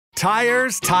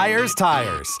Tires, tires,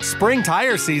 tires. Spring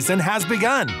tire season has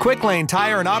begun. Quick Lane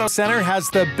Tire and Auto Center has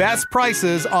the best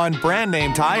prices on brand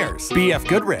name tires. BF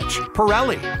Goodrich,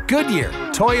 Pirelli, Goodyear,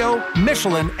 Toyo,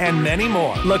 Michelin, and many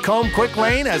more. Lacombe Quick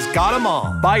Lane has got them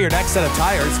all. Buy your next set of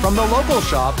tires from the local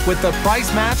shop with the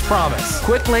price match promise.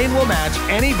 Quick Lane will match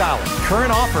any valid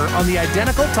current offer on the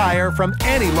identical tire from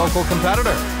any local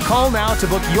competitor. Call now to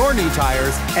book your new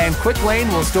tires, and Quick Lane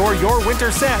will store your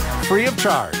winter set free of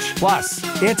charge. Plus,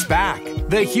 it's back.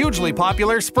 The hugely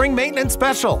popular Spring Maintenance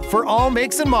Special for all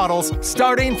makes and models,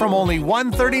 starting from only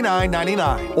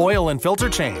 $139.99. Oil and filter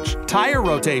change, tire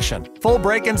rotation, full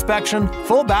brake inspection,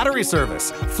 full battery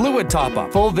service, fluid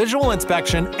top-up, full visual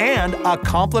inspection, and a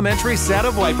complimentary set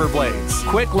of wiper blades.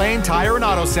 Quick Lane Tire and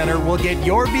Auto Center will get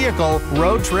your vehicle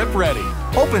road trip ready.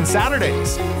 Open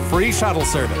Saturdays. Free shuttle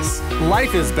service.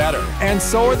 Life is better, and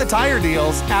so are the tire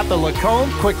deals at the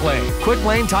Lacombe Quick Lane. Quick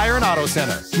Lane Tire and Auto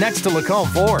Center, next to Lacombe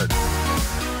Ford.